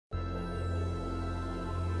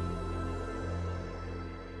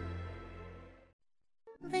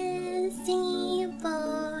Lizzie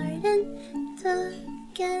Borden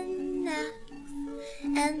took an axe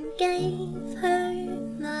and gave her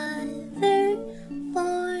mother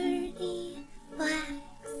 40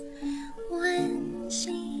 whacks. When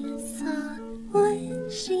she saw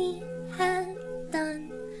what she had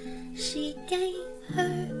done, she gave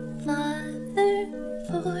her father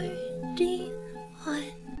 41.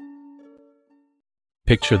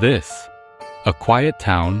 Picture this: a quiet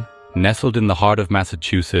town nestled in the heart of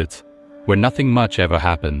Massachusetts, where nothing much ever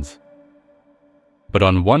happens. But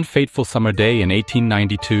on one fateful summer day in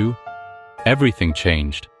 1892, everything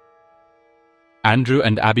changed. Andrew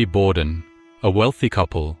and Abby Borden, a wealthy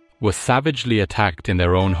couple, were savagely attacked in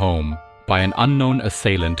their own home by an unknown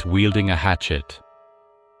assailant wielding a hatchet.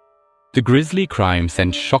 The grisly crime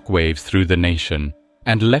sent shockwaves through the nation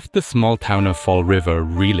and left the small town of Fall River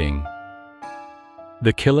reeling.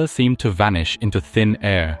 The killer seemed to vanish into thin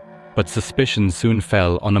air, but suspicion soon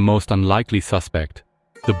fell on a most unlikely suspect,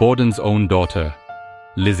 the Borden's own daughter,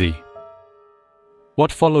 Lizzie. What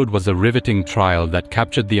followed was a riveting trial that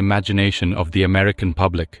captured the imagination of the American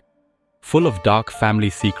public, full of dark family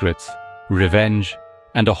secrets, revenge,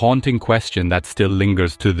 and a haunting question that still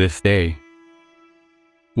lingers to this day.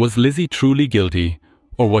 Was Lizzie truly guilty,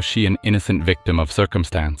 or was she an innocent victim of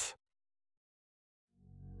circumstance?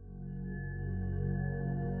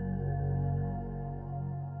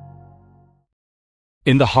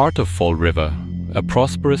 In the heart of Fall River, a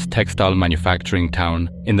prosperous textile manufacturing town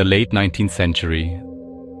in the late 19th century,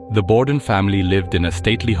 the Borden family lived in a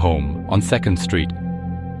stately home on 2nd Street.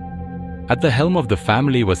 At the helm of the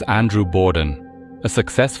family was Andrew Borden, a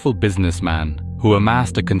successful businessman who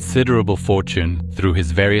amassed a considerable fortune through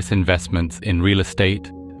his various investments in real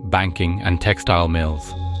estate, banking, and textile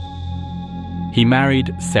mills. He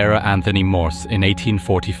married Sarah Anthony Morse in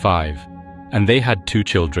 1845, and they had 2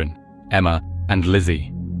 children, Emma and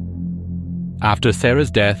Lizzie. After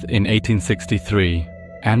Sarah's death in 1863,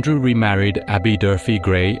 Andrew remarried Abby Durfee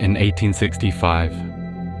Gray in 1865.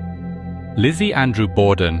 Lizzie Andrew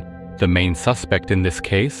Borden, the main suspect in this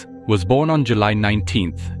case, was born on July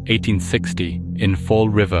 19, 1860, in Fall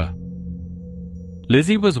River.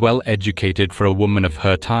 Lizzie was well educated for a woman of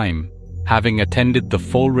her time, having attended the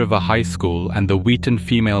Fall River High School and the Wheaton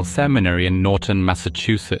Female Seminary in Norton,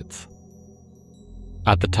 Massachusetts.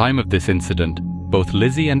 At the time of this incident, both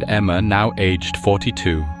Lizzie and Emma, now aged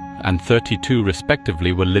 42 and 32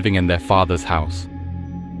 respectively, were living in their father's house.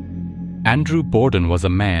 Andrew Borden was a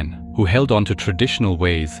man who held on to traditional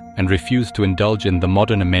ways and refused to indulge in the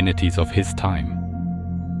modern amenities of his time.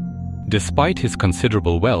 Despite his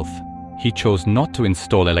considerable wealth, he chose not to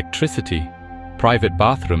install electricity, private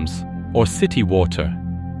bathrooms, or city water,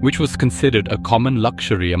 which was considered a common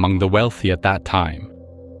luxury among the wealthy at that time.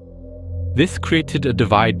 This created a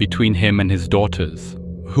divide between him and his daughters,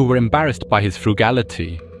 who were embarrassed by his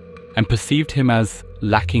frugality and perceived him as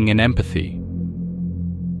lacking in empathy.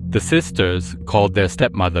 The sisters called their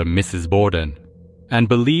stepmother Mrs. Borden and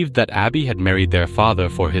believed that Abby had married their father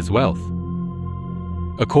for his wealth.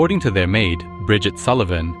 According to their maid, Bridget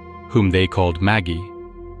Sullivan, whom they called Maggie,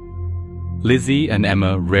 Lizzie and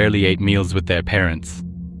Emma rarely ate meals with their parents.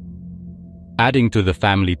 Adding to the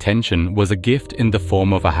family tension was a gift in the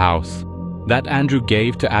form of a house that Andrew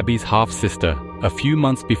gave to Abby's half-sister a few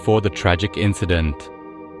months before the tragic incident.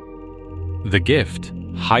 The gift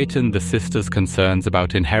heightened the sisters' concerns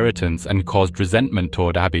about inheritance and caused resentment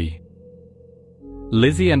toward Abby.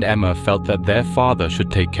 Lizzie and Emma felt that their father should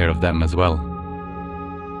take care of them as well.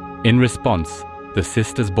 In response, the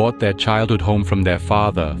sisters bought their childhood home from their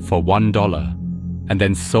father for $1 and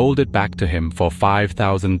then sold it back to him for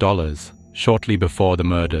 $5,000 shortly before the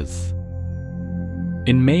murders.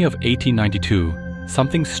 In May of 1892,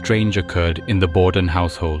 something strange occurred in the Borden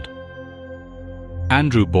household.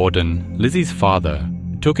 Andrew Borden, Lizzie's father,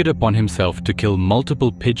 took it upon himself to kill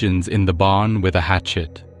multiple pigeons in the barn with a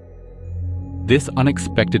hatchet. This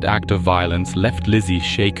unexpected act of violence left Lizzie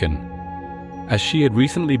shaken, as she had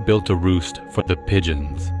recently built a roost for the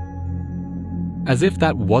pigeons. As if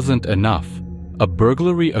that wasn't enough, a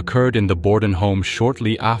burglary occurred in the Borden home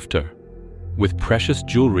shortly after, with precious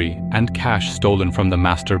jewelry and cash stolen from the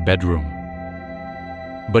master bedroom.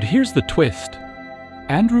 But here's the twist.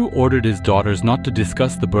 Andrew ordered his daughters not to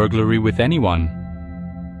discuss the burglary with anyone.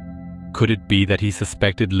 Could it be that he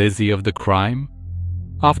suspected Lizzie of the crime?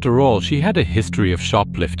 After all, she had a history of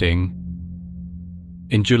shoplifting.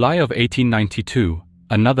 In July of 1892,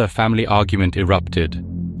 another family argument erupted,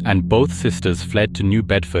 and both sisters fled to New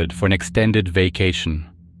Bedford for an extended vacation.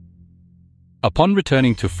 Upon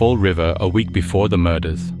returning to Fall River a week before the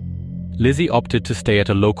murders, Lizzie opted to stay at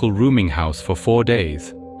a local rooming house for 4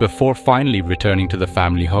 days, before finally returning to the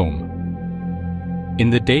family home. In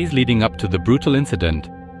the days leading up to the brutal incident,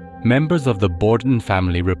 members of the Borden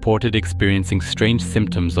family reported experiencing strange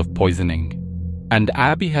symptoms of poisoning, and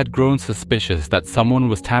Abby had grown suspicious that someone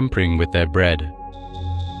was tampering with their bread.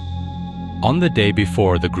 On the day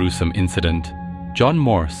before the gruesome incident, John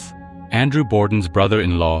Morse, Andrew Borden's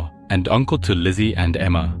brother-in-law and uncle to Lizzie and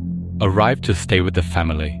Emma, arrived to stay with the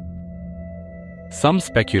family. Some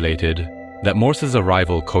speculated that Morse's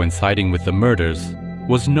arrival coinciding with the murders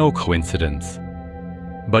was no coincidence,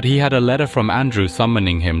 but he had a letter from Andrew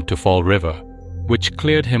summoning him to Fall River, which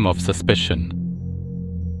cleared him of suspicion.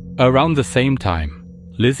 Around the same time,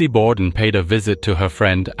 Lizzie Borden paid a visit to her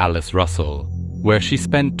friend Alice Russell, where she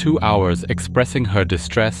spent 2 hours expressing her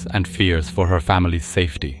distress and fears for her family's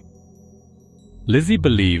safety. Lizzie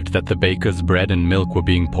believed that the baker's bread and milk were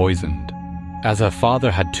being poisoned, as her father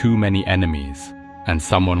had too many enemies and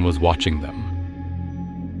someone was watching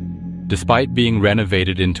them. Despite being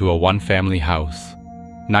renovated into a one-family house,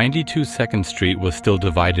 92 2nd Street was still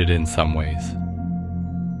divided in some ways.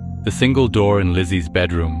 The single door in Lizzie's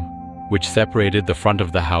bedroom, which separated the front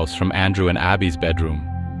of the house from Andrew and Abby's bedroom,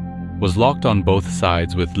 was locked on both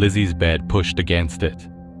sides with Lizzie's bed pushed against it.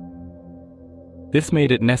 This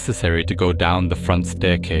made it necessary to go down the front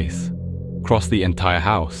staircase, cross the entire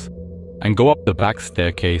house, and go up the back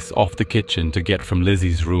staircase off the kitchen to get from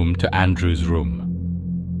Lizzie's room to Andrew's room.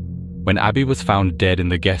 When Abby was found dead in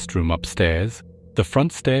the guest room upstairs, the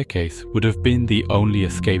front staircase would have been the only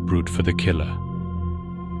escape route for the killer.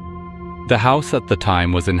 The house at the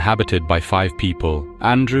time was inhabited by 5 people: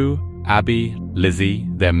 Andrew, Abby, Lizzie,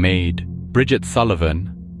 their maid, Bridget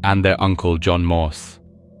Sullivan, and their uncle John Morse.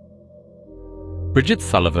 Bridget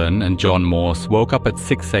Sullivan and John Morse woke up at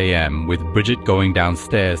 6 a.m. with Bridget going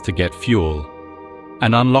downstairs to get fuel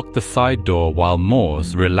and unlocked the side door while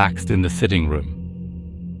Morse relaxed in the sitting room.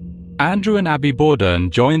 Andrew and Abby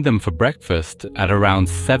Borden joined them for breakfast at around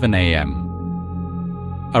 7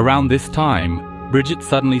 a.m. Around this time, Bridget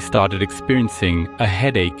suddenly started experiencing a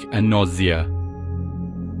headache and nausea.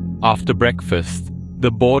 After breakfast,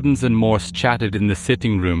 the Bordens and Morse chatted in the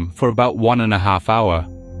sitting room for about 1.5 hours.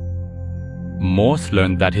 Morse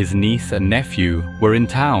learned that his niece and nephew were in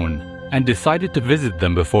town and decided to visit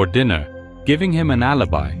them before dinner, giving him an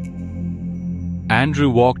alibi.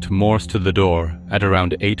 Andrew walked Morse to the door at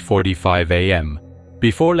around 8:45 a.m.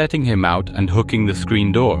 before letting him out and hooking the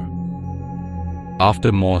screen door.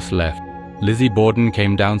 After Morse left, Lizzie Borden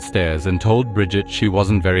came downstairs and told Bridget she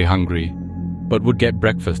wasn't very hungry, but would get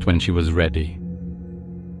breakfast when she was ready.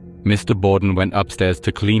 Mr. Borden went upstairs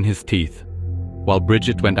to clean his teeth, while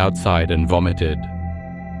Bridget went outside and vomited.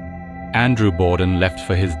 Andrew Borden left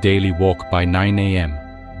for his daily walk by 9 a.m.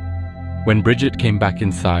 When Bridget came back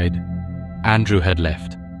inside, Andrew had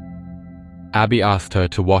left. Abby asked her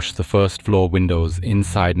to wash the first floor windows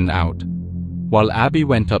inside and out, while Abby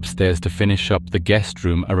went upstairs to finish up the guest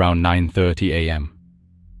room around 9:30 a.m.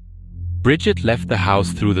 Bridget left the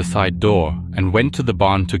house through the side door and went to the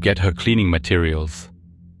barn to get her cleaning materials,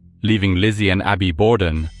 leaving Lizzie and Abby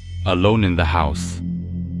Borden alone in the house.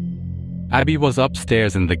 Abby was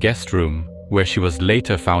upstairs in the guest room, where she was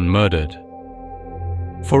later found murdered.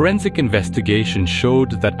 Forensic investigation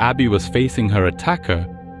showed that Abby was facing her attacker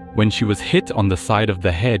when she was hit on the side of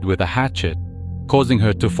the head with a hatchet, causing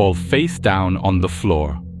her to fall face down on the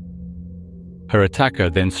floor. Her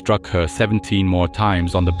attacker then struck her 17 more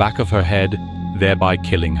times on the back of her head, thereby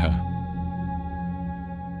killing her.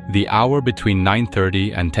 The hour between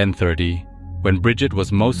 9:30 and 10:30, when Bridget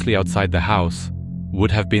was mostly outside the house,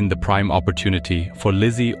 would have been the prime opportunity for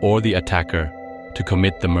Lizzie or the attacker to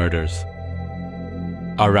commit the murders.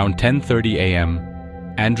 Around 10:30 a.m.,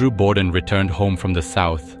 Andrew Borden returned home from the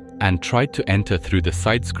south and tried to enter through the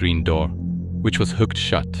side screen door, which was hooked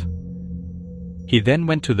shut. He then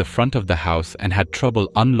went to the front of the house and had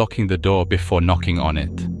trouble unlocking the door before knocking on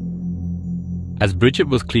it. As Bridget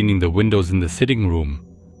was cleaning the windows in the sitting room,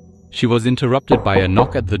 she was interrupted by a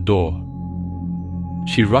knock at the door.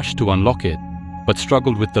 She rushed to unlock it, but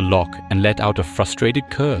struggled with the lock and let out a frustrated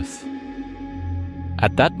curse.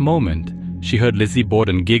 At that moment, she heard Lizzie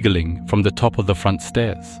Borden giggling from the top of the front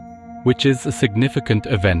stairs, which is a significant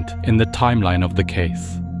event in the timeline of the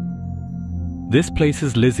case. This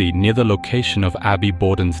places Lizzie near the location of Abby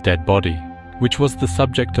Borden's dead body, which was the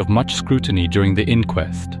subject of much scrutiny during the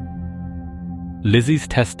inquest. Lizzie's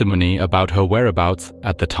testimony about her whereabouts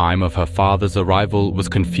at the time of her father's arrival was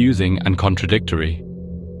confusing and contradictory.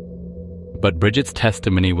 But Bridget's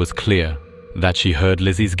testimony was clear that she heard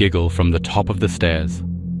Lizzie's giggle from the top of the stairs.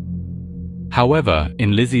 However,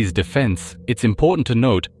 in Lizzie's defense, it's important to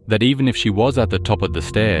note that even if she was at the top of the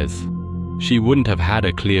stairs, she wouldn't have had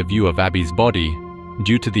a clear view of Abby's body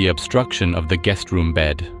due to the obstruction of the guest room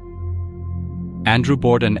bed. Andrew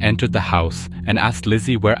Borden entered the house and asked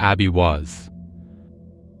Lizzie where Abby was.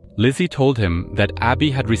 Lizzie told him that Abby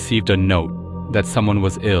had received a note that someone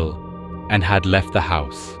was ill and had left the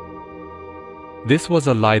house. This was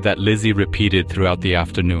a lie that Lizzie repeated throughout the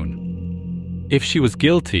afternoon. If she was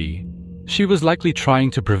guilty, she was likely trying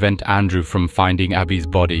to prevent Andrew from finding Abby's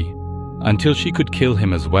body until she could kill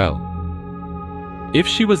him as well. If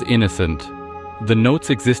she was innocent, the note's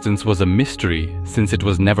existence was a mystery since it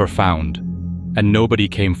was never found, and nobody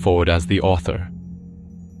came forward as the author.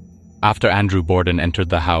 After Andrew Borden entered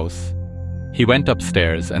the house, he went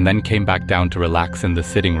upstairs and then came back down to relax in the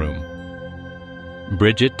sitting room.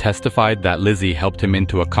 Bridget testified that Lizzie helped him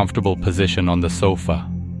into a comfortable position on the sofa.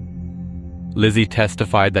 Lizzie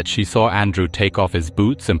testified that she saw Andrew take off his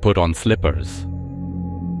boots and put on slippers.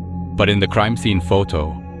 But in the crime scene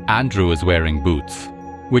photo, Andrew is wearing boots,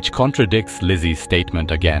 which contradicts Lizzie's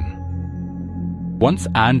statement again. Once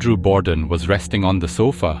Andrew Borden was resting on the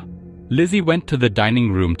sofa, Lizzie went to the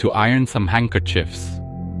dining room to iron some handkerchiefs.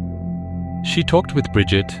 She talked with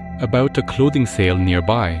Bridget about a clothing sale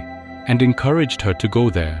nearby and encouraged her to go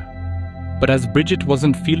there. But as Bridget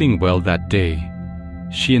wasn't feeling well that day,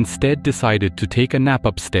 she instead decided to take a nap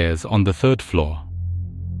upstairs on the 3rd floor.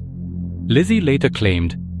 Lizzie later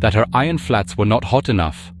claimed that her iron flats were not hot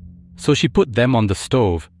enough, so she put them on the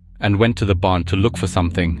stove and went to the barn to look for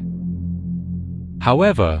something.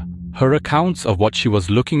 However, her accounts of what she was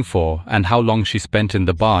looking for and how long she spent in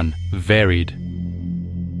the barn varied.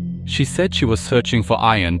 She said she was searching for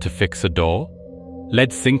iron to fix a door,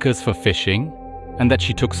 lead sinkers for fishing, and that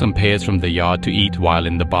she took some pears from the yard to eat while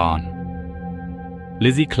in the barn.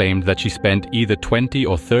 Lizzie claimed that she spent either 20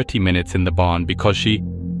 or 30 minutes in the barn because she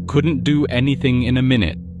couldn't do anything in a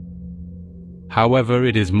minute. However,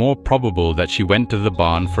 it is more probable that she went to the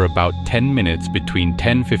barn for about 10 minutes between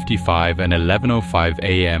 10:55 and 11:05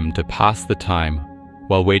 a.m. to pass the time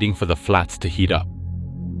while waiting for the flats to heat up.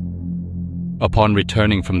 Upon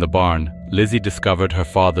returning from the barn, Lizzie discovered her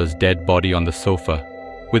father's dead body on the sofa,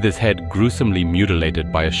 with his head gruesomely mutilated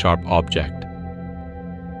by a sharp object.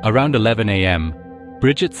 Around 11 a.m.,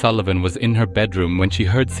 Bridget Sullivan was in her bedroom when she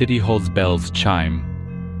heard City Hall's bells chime.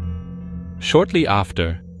 Shortly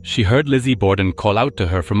after, she heard Lizzie Borden call out to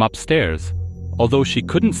her from upstairs, although she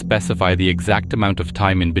couldn't specify the exact amount of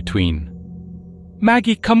time in between.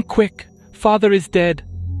 "Maggie, come quick! Father is dead!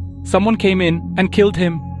 Someone came in and killed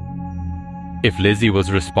him!" If Lizzie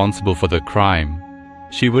was responsible for the crime,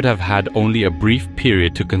 she would have had only a brief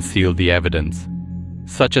period to conceal the evidence,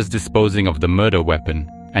 such as disposing of the murder weapon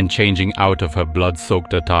and changing out of her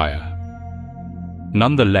blood-soaked attire.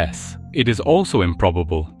 Nonetheless, it is also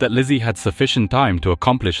improbable that Lizzie had sufficient time to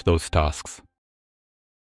accomplish those tasks.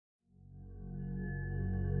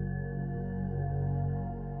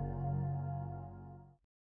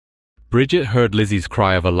 Bridget heard Lizzie's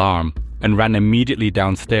cry of alarm and ran immediately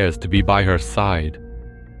downstairs to be by her side.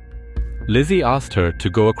 Lizzie asked her to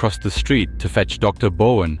go across the street to fetch Dr.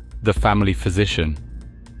 Bowen, the family physician.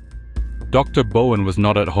 Dr. Bowen was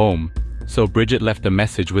not at home, so Bridget left a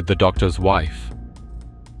message with the doctor's wife.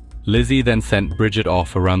 Lizzie then sent Bridget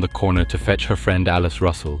off around the corner to fetch her friend Alice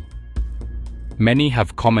Russell. Many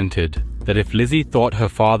have commented that if Lizzie thought her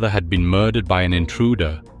father had been murdered by an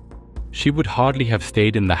intruder, she would hardly have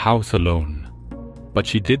stayed in the house alone. But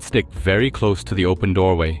she did stick very close to the open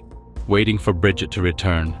doorway, waiting for Bridget to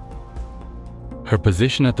return. Her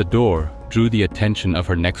position at the door drew the attention of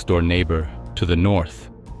her next-door neighbor to the north,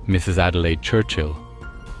 Mrs. Adelaide Churchill.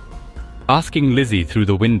 Asking Lizzie through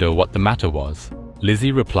the window what the matter was,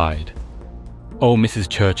 Lizzie replied, "Oh, Mrs.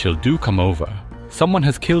 Churchill, do come over. Someone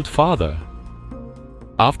has killed Father."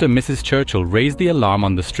 After Mrs. Churchill raised the alarm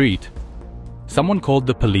on the street, someone called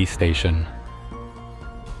the police station.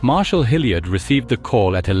 Marshal Hilliard received the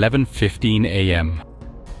call at 11:15 a.m.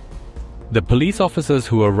 The police officers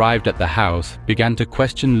who arrived at the house began to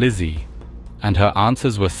question Lizzie, and her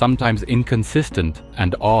answers were sometimes inconsistent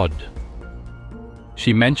and odd.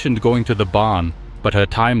 She mentioned going to the barn, but her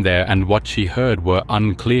time there and what she heard were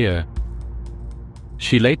unclear.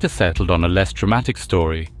 She later settled on a less dramatic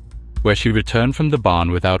story, where she returned from the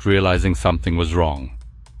barn without realizing something was wrong.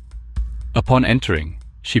 Upon entering,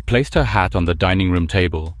 she placed her hat on the dining room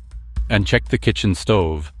table and checked the kitchen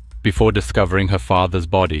stove before discovering her father's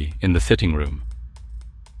body in the sitting room.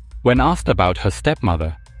 When asked about her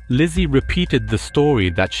stepmother, Lizzie repeated the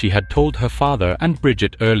story that she had told her father and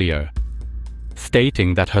Bridget earlier,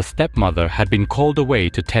 stating that her stepmother had been called away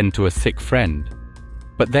to tend to a sick friend.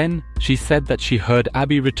 But then she said that she heard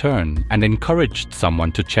Abby return and encouraged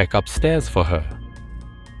someone to check upstairs for her.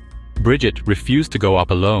 Bridget refused to go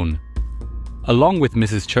up alone. Along with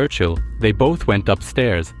Mrs. Churchill, they both went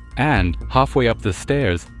upstairs and, halfway up the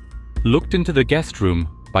stairs, looked into the guest room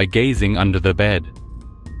by gazing under the bed.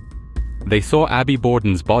 They saw Abby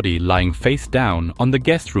Borden's body lying face down on the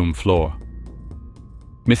guest room floor.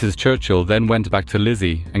 Mrs. Churchill then went back to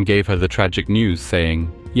Lizzie and gave her the tragic news,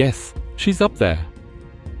 saying, "Yes, she's up there."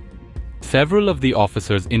 Several of the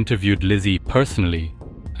officers interviewed Lizzie personally,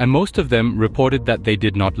 and most of them reported that they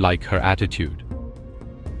did not like her attitude.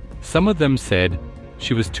 Some of them said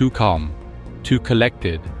she was too calm, too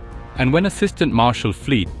collected, and when Assistant Marshal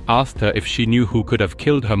Fleet asked her if she knew who could have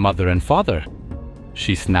killed her mother and father,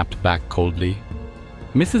 she snapped back coldly,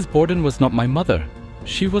 "Mrs. Borden was not my mother.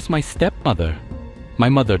 She was my stepmother. My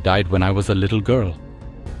mother died when I was a little girl."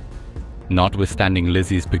 Notwithstanding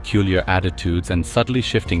Lizzie's peculiar attitudes and subtly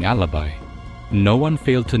shifting alibi, no one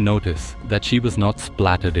failed to notice that she was not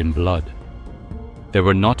splattered in blood. There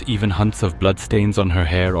were not even hunts of bloodstains on her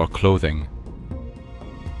hair or clothing.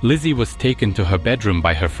 Lizzie was taken to her bedroom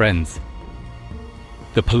by her friends.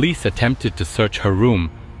 The police attempted to search her room,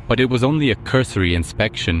 but it was only a cursory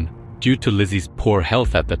inspection due to Lizzie's poor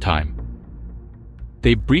health at the time.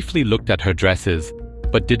 They briefly looked at her dresses,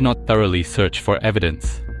 but did not thoroughly search for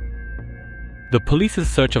evidence. The police's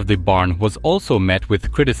search of the barn was also met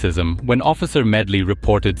with criticism when Officer Medley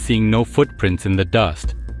reported seeing no footprints in the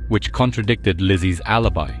dust, which contradicted Lizzie's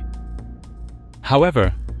alibi.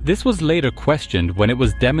 However, this was later questioned when it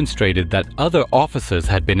was demonstrated that other officers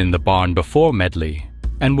had been in the barn before Medley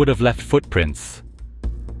and would have left footprints.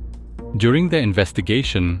 During their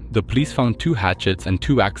investigation, the police found 2 hatchets and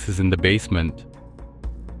 2 axes in the basement.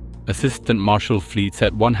 Assistant Marshal Fleet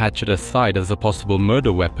set one hatchet aside as a possible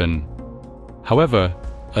murder weapon. However,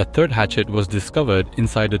 a 3rd hatchet was discovered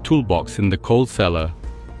inside a toolbox in the coal cellar,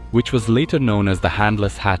 which was later known as the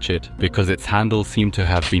handless hatchet because its handle seemed to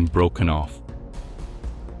have been broken off.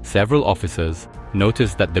 Several officers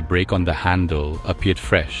noticed that the break on the handle appeared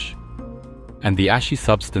fresh, and the ashy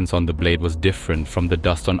substance on the blade was different from the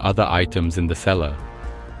dust on other items in the cellar.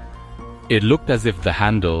 It looked as if the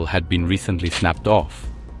handle had been recently snapped off,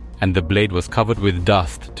 and the blade was covered with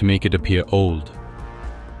dust to make it appear old.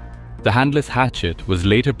 The handless hatchet was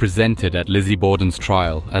later presented at Lizzie Borden's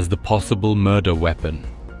trial as the possible murder weapon.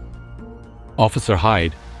 Officer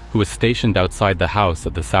Hyde, who was stationed outside the house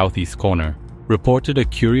at the southeast corner, reported a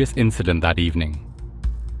curious incident that evening.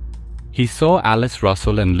 He saw Alice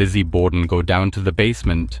Russell and Lizzie Borden go down to the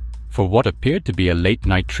basement for what appeared to be a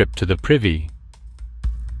late-night trip to the privy.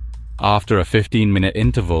 After a 15-minute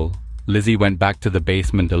interval, Lizzie went back to the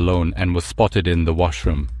basement alone and was spotted in the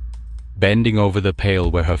washroom, bending over the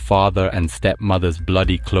pail where her father and stepmother's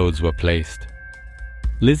bloody clothes were placed.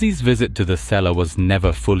 Lizzie's visit to the cellar was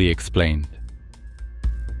never fully explained.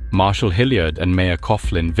 Marshal Hilliard and Mayor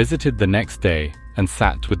Coughlin visited the next day and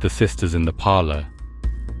sat with the sisters in the parlor.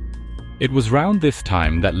 It was round this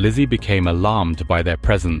time that Lizzie became alarmed by their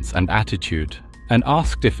presence and attitude and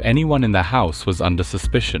asked if anyone in the house was under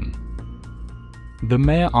suspicion. The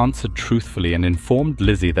mayor answered truthfully and informed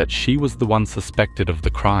Lizzie that she was the one suspected of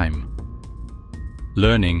the crime.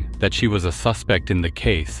 Learning that she was a suspect in the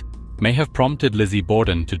case may have prompted Lizzie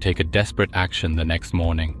Borden to take a desperate action the next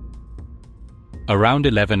morning. Around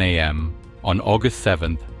 11 a.m. on August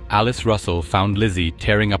 7th, Alice Russell found Lizzie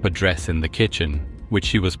tearing up a dress in the kitchen, which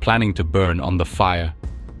she was planning to burn on the fire.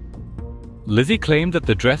 Lizzie claimed that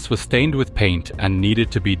the dress was stained with paint and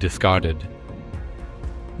needed to be discarded.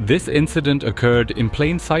 This incident occurred in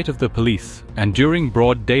plain sight of the police and during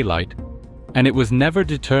broad daylight, and it was never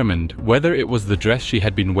determined whether it was the dress she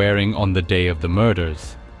had been wearing on the day of the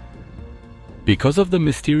murders. Because of the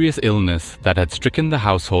mysterious illness that had stricken the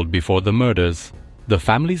household before the murders, the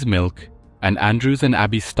family's milk and Andrew's and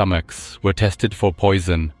Abby's stomachs were tested for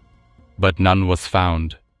poison, but none was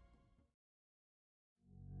found.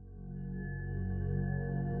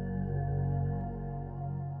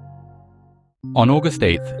 On August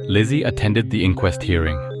 8th, Lizzie attended the inquest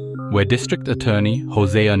hearing, where District Attorney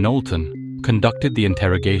Hosea Knowlton conducted the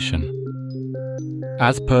interrogation.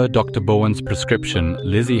 As per Dr. Bowen's prescription,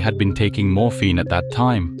 Lizzie had been taking morphine at that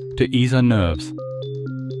time to ease her nerves.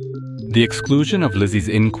 The exclusion of Lizzie's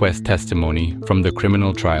inquest testimony from the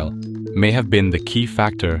criminal trial may have been the key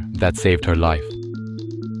factor that saved her life.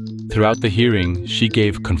 Throughout the hearing, she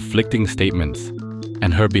gave conflicting statements,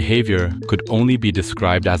 and her behavior could only be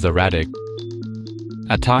described as erratic.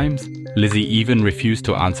 At times, Lizzie even refused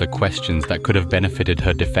to answer questions that could have benefited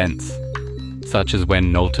her defense, such as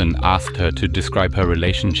when Knowlton asked her to describe her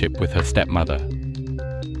relationship with her stepmother.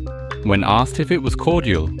 When asked if it was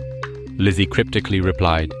cordial, Lizzie cryptically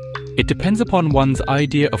replied, "It depends upon one's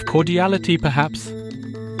idea of cordiality, perhaps."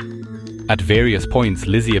 At various points,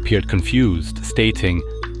 Lizzie appeared confused, stating,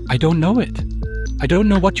 "I don't know it. I don't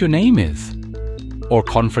know what your name is." Or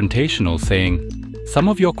confrontational, saying, "Some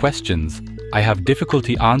of your questions I have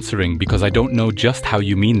difficulty answering because I don't know just how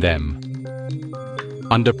you mean them."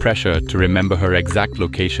 Under pressure to remember her exact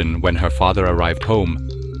location when her father arrived home,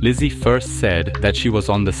 Lizzie first said that she was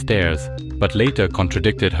on the stairs, but later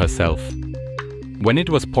contradicted herself. When it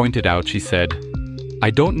was pointed out, she said,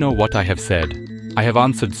 "I don't know what I have said. I have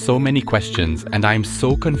answered so many questions and I am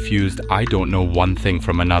so confused I don't know one thing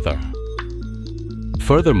from another."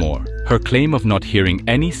 Furthermore, her claim of not hearing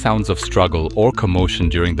any sounds of struggle or commotion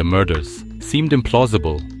during the murders seemed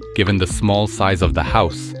implausible given the small size of the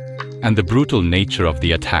house and the brutal nature of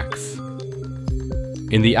the attacks.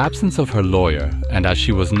 In the absence of her lawyer, and as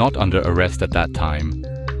she was not under arrest at that time,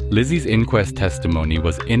 Lizzie's inquest testimony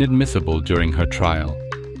was inadmissible during her trial.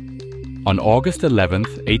 On August 11,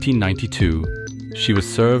 1892, she was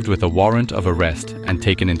served with a warrant of arrest and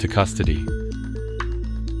taken into custody.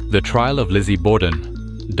 The trial of Lizzie Borden,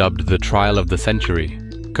 dubbed the Trial of the Century,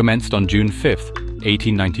 commenced on June 5,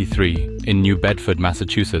 1893, in New Bedford,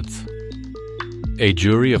 Massachusetts. A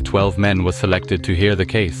jury of 12 men was selected to hear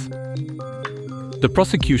the case. The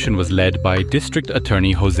prosecution was led by District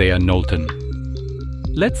Attorney Hosea Knowlton.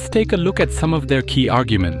 Let's take a look at some of their key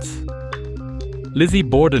arguments. Lizzie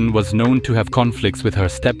Borden was known to have conflicts with her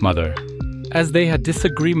stepmother, as they had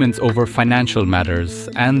disagreements over financial matters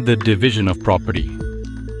and the division of property.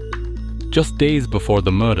 Just days before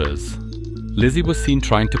the murders, Lizzie was seen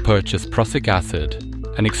trying to purchase prussic acid,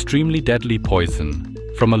 an extremely deadly poison,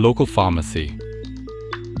 from a local pharmacy.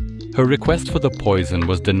 Her request for the poison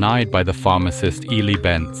was denied by the pharmacist Ely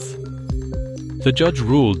Bentz. The judge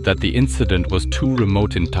ruled that the incident was too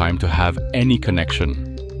remote in time to have any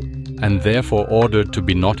connection, and therefore ordered to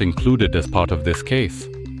be not included as part of this case.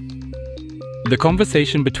 The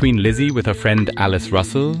conversation between Lizzie with her friend Alice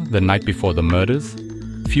Russell the night before the murders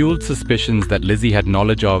fueled suspicions that Lizzie had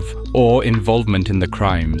knowledge of or involvement in the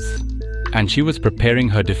crimes, and she was preparing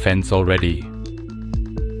her defense already.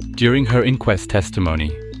 During her inquest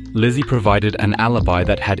testimony, Lizzie provided an alibi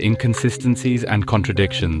that had inconsistencies and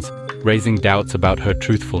contradictions, raising doubts about her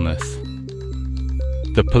truthfulness.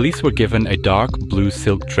 The police were given a dark blue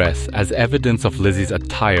silk dress as evidence of Lizzie's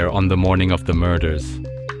attire on the morning of the murders,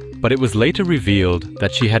 but it was later revealed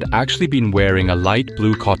that she had actually been wearing a light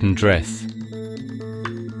blue cotton dress.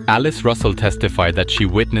 Alice Russell testified that she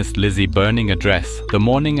witnessed Lizzie burning a dress the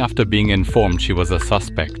morning after being informed she was a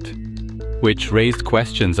suspect, which raised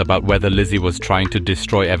questions about whether Lizzie was trying to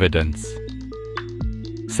destroy evidence.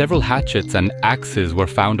 Several hatchets and axes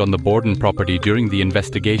were found on the Borden property during the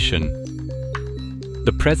investigation.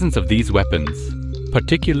 The presence of these weapons,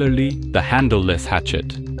 particularly the handleless hatchet,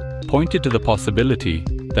 pointed to the possibility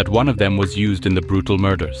that one of them was used in the brutal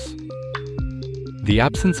murders. The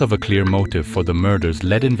absence of a clear motive for the murders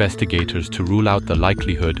led investigators to rule out the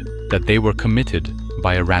likelihood that they were committed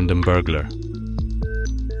by a random burglar.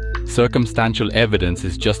 Circumstantial evidence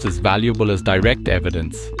is just as valuable as direct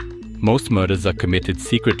evidence. Most murders are committed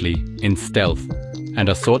secretly, in stealth, and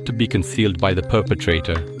are sought to be concealed by the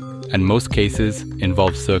perpetrator, and most cases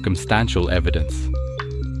involve circumstantial evidence.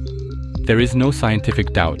 There is no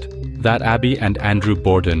scientific doubt that Abby and Andrew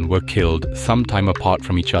Borden were killed some time apart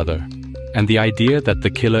from each other, and the idea that the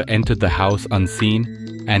killer entered the house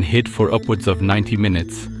unseen and hid for upwards of 90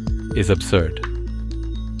 minutes is absurd.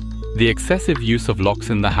 The excessive use of locks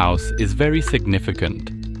in the house is very significant.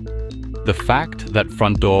 The fact that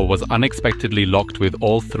front door was unexpectedly locked with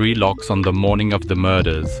all 3 locks on the morning of the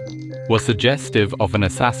murders was suggestive of an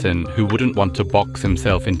assassin who wouldn't want to box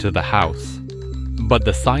himself into the house, but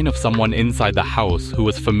the sign of someone inside the house who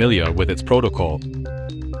was familiar with its protocol.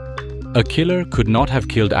 A killer could not have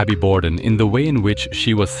killed Abby Borden in the way in which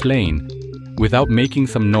she was slain without making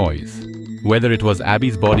some noise, whether it was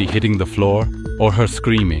Abby's body hitting the floor, or her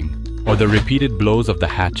screaming, or the repeated blows of the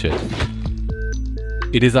hatchet.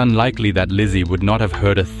 It is unlikely that Lizzie would not have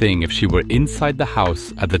heard a thing if she were inside the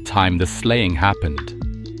house at the time the slaying happened.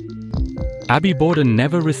 Abby Borden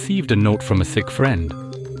never received a note from a sick friend.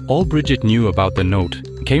 All Bridget knew about the note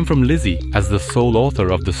came from Lizzie as the sole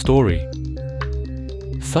author of the story.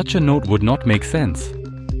 Such a note would not make sense.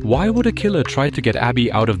 Why would a killer try to get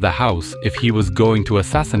Abby out of the house if he was going to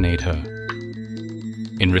assassinate her?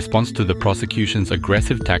 In response to the prosecution's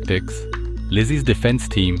aggressive tactics, Lizzie's defense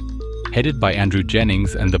team, headed by Andrew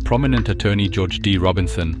Jennings and the prominent attorney George D.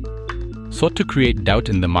 Robinson, sought to create doubt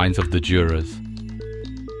in the minds of the jurors.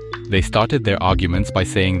 They started their arguments by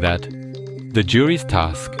saying that the jury's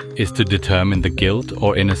task is to determine the guilt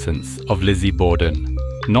or innocence of Lizzie Borden,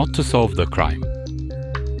 not to solve the crime.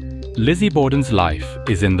 Lizzie Borden's life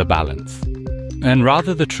is in the balance. And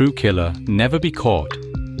rather the true killer never be caught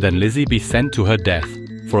than Lizzie be sent to her death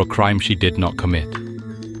for a crime she did not commit.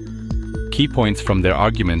 Key points from their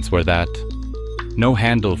arguments were that no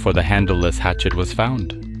handle for the handleless hatchet was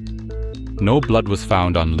found. No blood was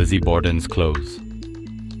found on Lizzie Borden's clothes.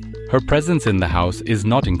 Her presence in the house is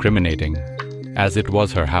not incriminating, as it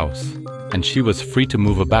was her house, and she was free to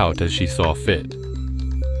move about as she saw fit.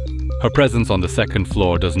 Her presence on the second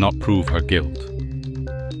floor does not prove her guilt.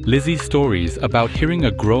 Lizzie's stories about hearing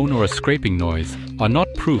a groan or a scraping noise are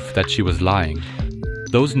not proof that she was lying.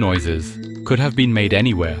 Those noises could have been made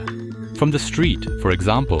anywhere, from the street, for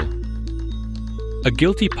example. A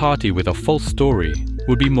guilty party with a false story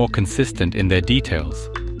would be more consistent in their details,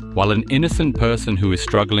 while an innocent person who is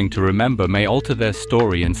struggling to remember may alter their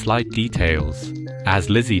story in slight details, as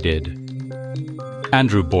Lizzie did.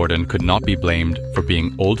 Andrew Borden could not be blamed for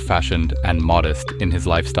being old-fashioned and modest in his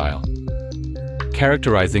lifestyle.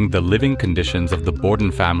 Characterizing the living conditions of the Borden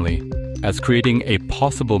family as creating a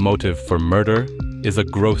possible motive for murder is a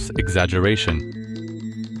gross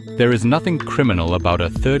exaggeration. There is nothing criminal about a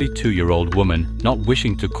 32-year-old woman not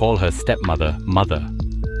wishing to call her stepmother mother.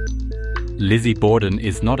 Lizzie Borden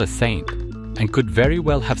is not a saint and could very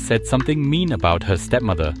well have said something mean about her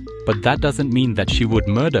stepmother, but that doesn't mean that she would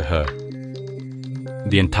murder her.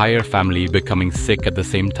 The entire family becoming sick at the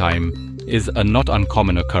same time is a not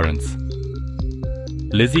uncommon occurrence.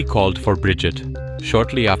 Lizzie called for Bridget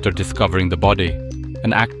shortly after discovering the body,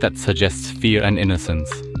 an act that suggests fear and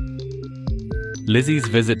innocence. Lizzie's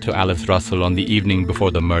visit to Alice Russell on the evening before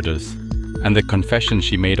the murders, and the confession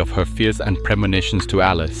she made of her fears and premonitions to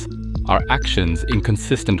Alice, are actions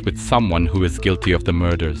inconsistent with someone who is guilty of the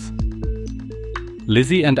murders.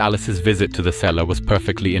 Lizzie and Alice's visit to the cellar was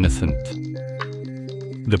perfectly innocent.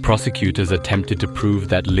 The prosecutors attempted to prove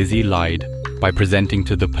that Lizzie lied by presenting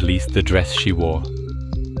to the police the dress she wore.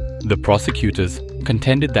 The prosecutors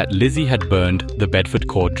contended that Lizzie had burned the Bedford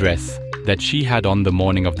cord dress that she had on the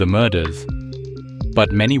morning of the murders.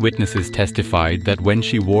 But many witnesses testified that when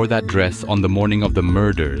she wore that dress on the morning of the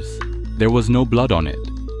murders, there was no blood on it.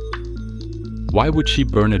 Why would she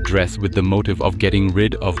burn a dress with the motive of getting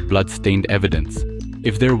rid of blood-stained evidence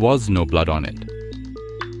if there was no blood on it?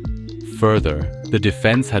 Further, the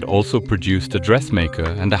defense had also produced a dressmaker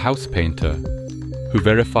and a house painter, who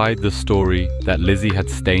verified the story that Lizzie had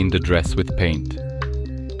stained the dress with paint,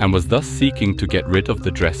 and was thus seeking to get rid of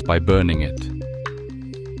the dress by burning it.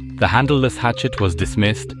 The handleless hatchet was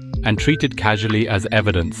dismissed and treated casually as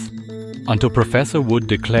evidence, until Professor Wood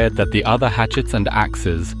declared that the other hatchets and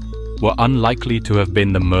axes were unlikely to have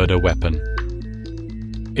been the murder weapon.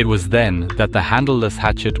 It was then that the handleless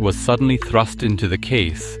hatchet was suddenly thrust into the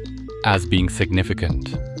case as being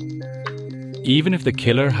significant. Even if the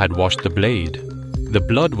killer had washed the blade, the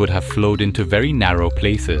blood would have flowed into very narrow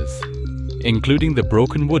places, including the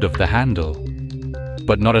broken wood of the handle,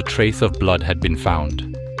 but not a trace of blood had been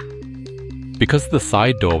found. Because the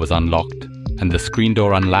side door was unlocked and the screen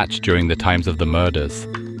door unlatched during the times of the murders,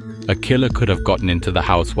 a killer could have gotten into the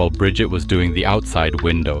house while Bridget was doing the outside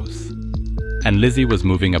windows, and Lizzie was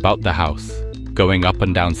moving about the house, going up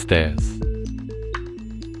and down stairs.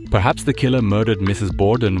 Perhaps the killer murdered Mrs.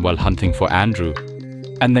 Borden while hunting for Andrew,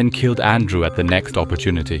 and then killed Andrew at the next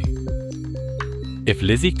opportunity. If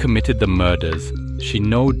Lizzie committed the murders, she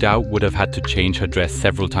no doubt would have had to change her dress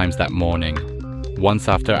several times that morning, once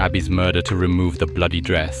after Abby's murder to remove the bloody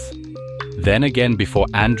dress, then again before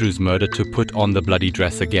Andrew's murder to put on the bloody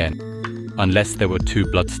dress again, unless there were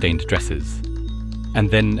two blood-stained dresses,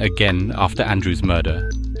 and then again after Andrew's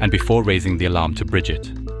murder and before raising the alarm to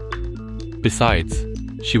Bridget. Besides,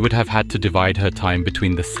 she would have had to divide her time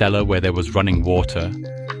between the cellar where there was running water,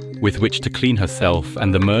 with which to clean herself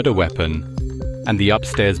and the murder weapon, and the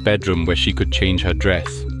upstairs bedroom where she could change her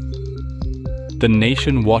dress. The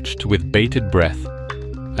nation watched with bated breath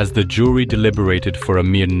as the jury deliberated for a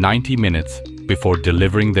mere 90 minutes before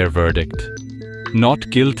delivering their verdict. Not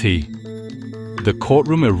guilty. The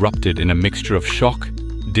courtroom erupted in a mixture of shock,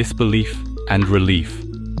 disbelief, and relief,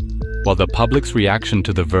 while the public's reaction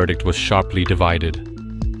to the verdict was sharply divided.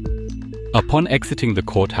 Upon exiting the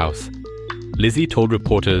courthouse, Lizzie told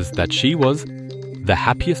reporters that she was the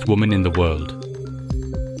happiest woman in the world.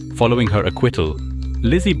 Following her acquittal,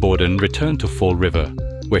 Lizzie Borden returned to Fall River,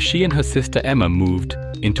 where she and her sister Emma moved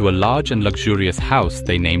into a large and luxurious house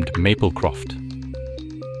they named Maplecroft.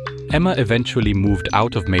 Emma eventually moved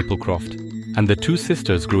out of Maplecroft, and the two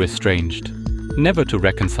sisters grew estranged, never to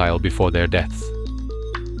reconcile before their deaths.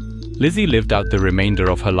 Lizzie lived out the remainder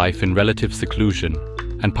of her life in relative seclusion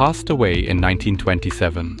and passed away in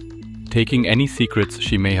 1927, taking any secrets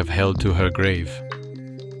she may have held to her grave.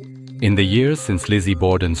 In the years since Lizzie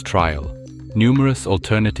Borden's trial, numerous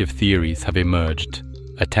alternative theories have emerged,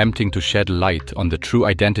 attempting to shed light on the true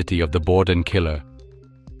identity of the Borden killer.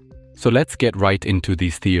 So let's get right into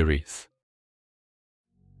these theories.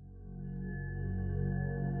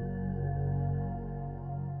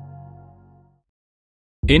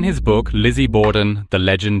 In his book, Lizzie Borden, The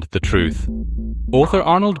Legend, the Truth, author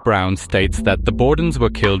Arnold Brown states that the Bordens were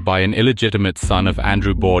killed by an illegitimate son of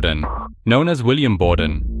Andrew Borden, known as William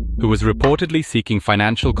Borden, who was reportedly seeking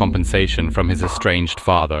financial compensation from his estranged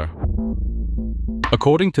father.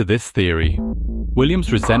 According to this theory,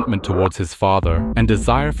 William's resentment towards his father and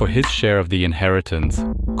desire for his share of the inheritance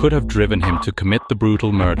could have driven him to commit the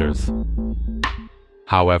brutal murders.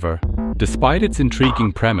 However, despite its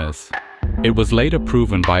intriguing premise, it was later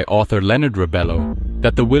proven by author Leonard Rebello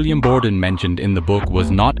that the William Borden mentioned in the book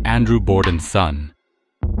was not Andrew Borden's son.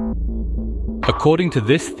 According to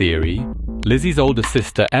this theory, Lizzie's older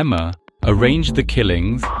sister Emma arranged the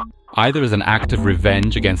killings either as an act of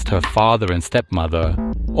revenge against her father and stepmother,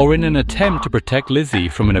 or in an attempt to protect Lizzie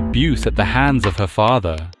from an abuse at the hands of her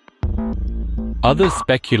father. Others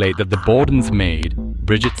speculate that the Borden's maid,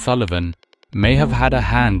 Bridget Sullivan, may have had a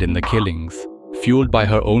hand in the killings, fueled by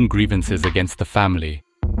her own grievances against the family,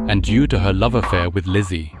 and due to her love affair with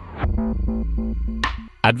Lizzie.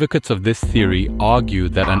 Advocates of this theory argue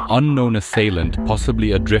that an unknown assailant,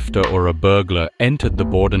 possibly a drifter or a burglar, entered the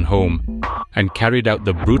Borden home and carried out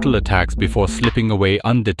the brutal attacks before slipping away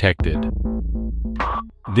undetected.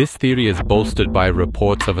 This theory is bolstered by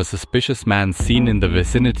reports of a suspicious man seen in the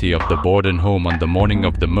vicinity of the Borden home on the morning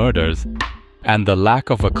of the murders, and the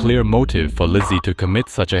lack of a clear motive for Lizzie to commit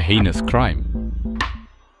such a heinous crime.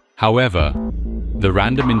 However, the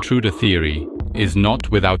random intruder theory is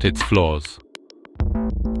not without its flaws.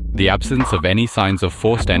 The absence of any signs of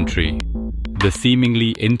forced entry, the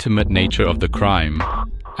seemingly intimate nature of the crime,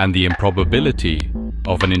 and the improbability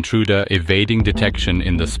of an intruder evading detection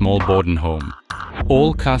in the small Borden home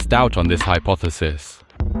all cast doubt on this hypothesis.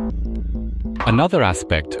 Another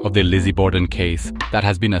aspect of the Lizzie Borden case that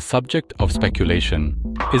has been a subject of speculation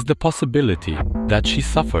is the possibility that she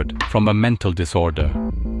suffered from a mental disorder.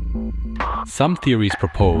 Some theories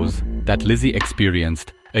propose that Lizzie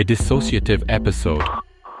experienced a dissociative episode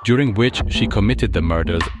during which she committed the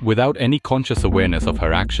murders without any conscious awareness of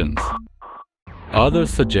her actions. Others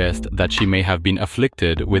suggest that she may have been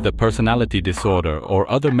afflicted with a personality disorder or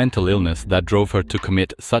other mental illness that drove her to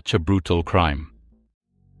commit such a brutal crime.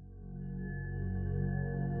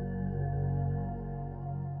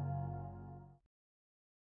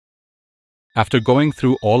 After going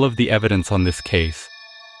through all of the evidence on this case,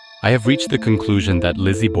 I have reached the conclusion that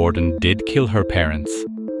Lizzie Borden did kill her parents.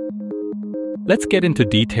 Let's get into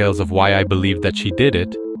details of why I believe that she did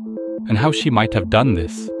it and how she might have done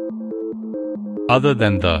this. Other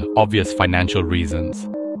than the obvious financial reasons,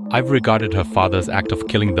 I've regarded her father's act of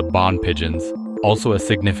killing the barn pigeons also a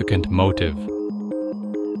significant motive.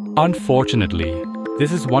 Unfortunately,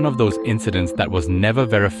 this is one of those incidents that was never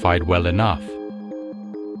verified well enough.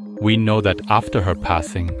 We know that after her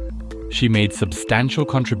passing, she made substantial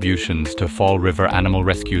contributions to Fall River Animal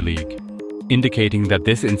Rescue League, indicating that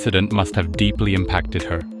this incident must have deeply impacted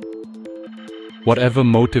her. Whatever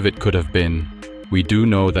motive it could have been, we do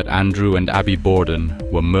know that Andrew and Abby Borden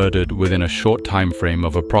were murdered within a short time frame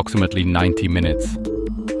of approximately 90 minutes.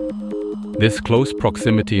 This close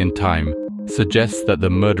proximity in time suggests that the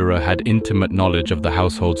murderer had intimate knowledge of the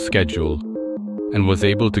household's schedule and was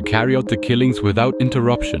able to carry out the killings without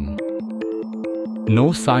interruption.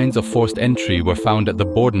 No signs of forced entry were found at the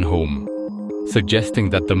Borden home, suggesting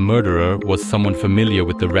that the murderer was someone familiar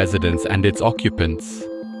with the residence and its occupants.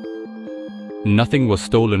 Nothing was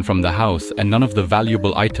stolen from the house and none of the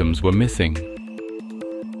valuable items were missing.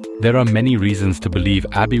 There are many reasons to believe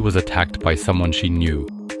Abby was attacked by someone she knew.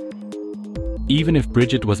 Even if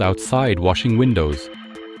Bridget was outside washing windows,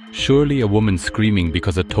 surely a woman screaming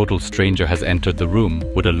because a total stranger has entered the room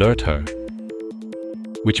would alert her.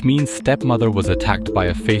 Which means stepmother was attacked by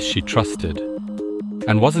a face she trusted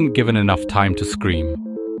and wasn't given enough time to scream.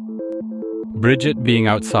 Bridget being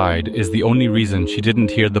outside is the only reason she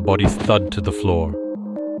didn't hear the body's thud to the floor.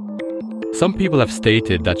 Some people have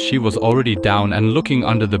stated that she was already down and looking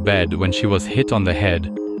under the bed when she was hit on the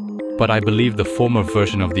head, but I believe the former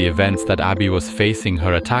version of the events that Abby was facing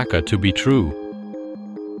her attacker to be true.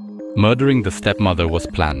 Murdering the stepmother was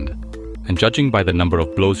planned, and judging by the number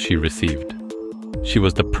of blows she received, she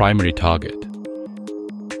was the primary target.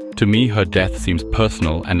 To me, her death seems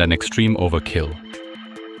personal and an extreme overkill.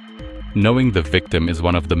 Knowing the victim is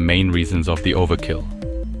one of the main reasons of the overkill.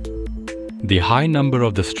 The high number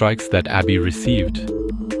of the strikes that Abby received,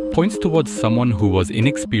 points towards someone who was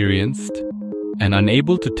inexperienced and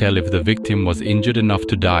unable to tell if the victim was injured enough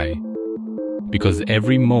to die, because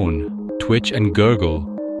every moan, twitch and gurgle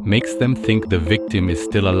makes them think the victim is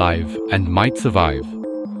still alive and might survive,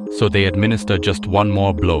 so they administer just one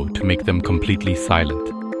more blow to make them completely silent.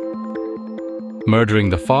 Murdering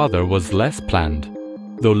the father was less planned,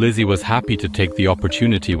 though Lizzie was happy to take the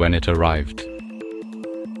opportunity when it arrived.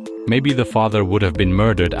 Maybe the father would have been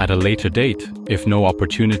murdered at a later date if no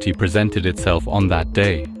opportunity presented itself on that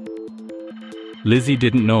day. Lizzie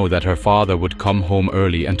didn't know that her father would come home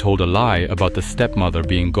early and told a lie about the stepmother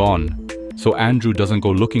being gone, so Andrew doesn't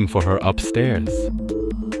go looking for her upstairs.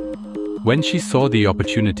 When she saw the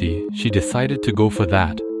opportunity, she decided to go for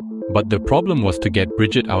that, but the problem was to get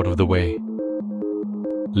Bridget out of the way.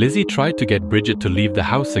 Lizzie tried to get Bridget to leave the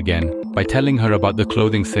house again by telling her about the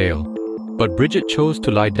clothing sale, but Bridget chose to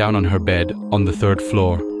lie down on her bed on the 3rd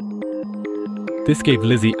floor. This gave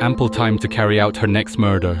Lizzie ample time to carry out her next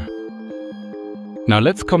murder. Now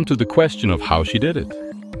let's come to the question of how she did it.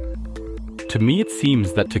 To me it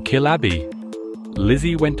seems that to kill Abby,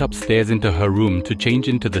 Lizzie went upstairs into her room to change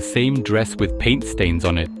into the same dress with paint stains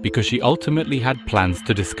on it because she ultimately had plans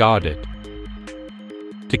to discard it.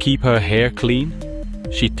 To keep her hair clean,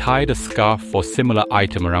 she tied a scarf or similar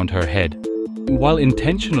item around her head, while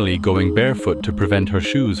intentionally going barefoot to prevent her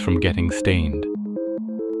shoes from getting stained.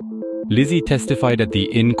 Lizzie testified at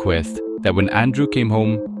the inquest that when Andrew came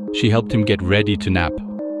home, she helped him get ready to nap.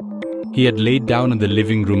 He had laid down in the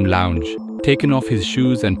living room lounge, taken off his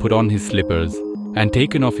shoes and put on his slippers, and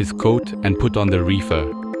taken off his coat and put on the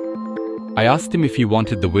reefer. I asked him if he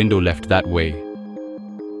wanted the window left that way.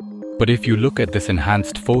 But if you look at this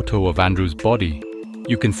enhanced photo of Andrew's body,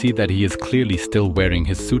 you can see that he is clearly still wearing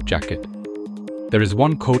his suit jacket. There is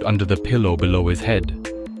one coat under the pillow below his head.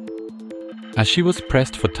 As she was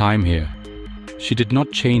pressed for time here, she did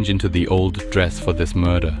not change into the old dress for this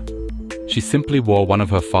murder. She simply wore one of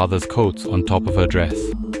her father's coats on top of her dress.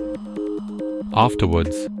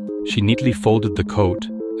 Afterwards, she neatly folded the coat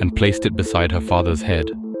and placed it beside her father's head.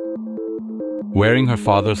 Wearing her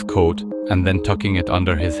father's coat and then tucking it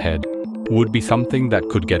under his head would be something that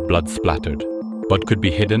could get blood splattered, but could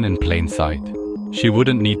be hidden in plain sight. She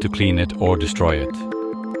wouldn't need to clean it or destroy it.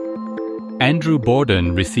 Andrew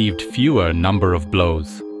Borden received fewer number of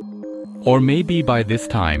blows. Or maybe by this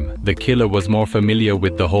time, the killer was more familiar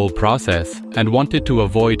with the whole process and wanted to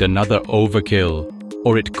avoid another overkill.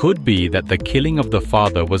 Or it could be that the killing of the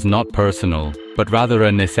father was not personal, but rather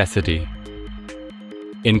a necessity.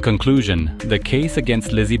 In conclusion, the case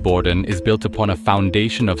against Lizzie Borden is built upon a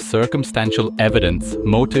foundation of circumstantial evidence,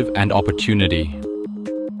 motive, and opportunity.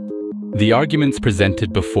 The arguments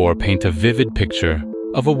presented before paint a vivid picture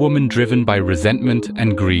of a woman driven by resentment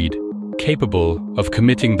and greed, capable of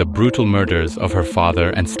committing the brutal murders of her father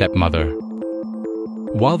and stepmother.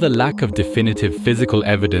 While the lack of definitive physical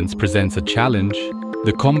evidence presents a challenge,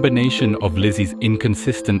 the combination of Lizzie's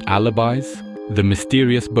inconsistent alibis, the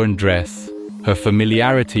mysterious burned dress, her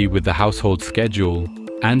familiarity with the household schedule,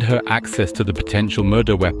 and her access to the potential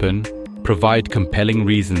murder weapon provide compelling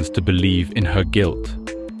reasons to believe in her guilt.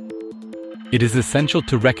 It is essential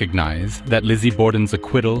to recognize that Lizzie Borden's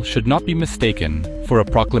acquittal should not be mistaken for a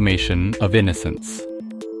proclamation of innocence.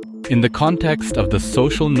 In the context of the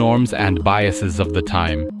social norms and biases of the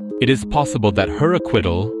time, it is possible that her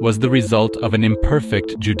acquittal was the result of an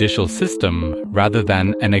imperfect judicial system rather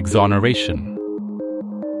than an exoneration.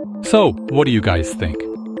 So, what do you guys think?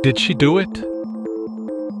 Did she do it?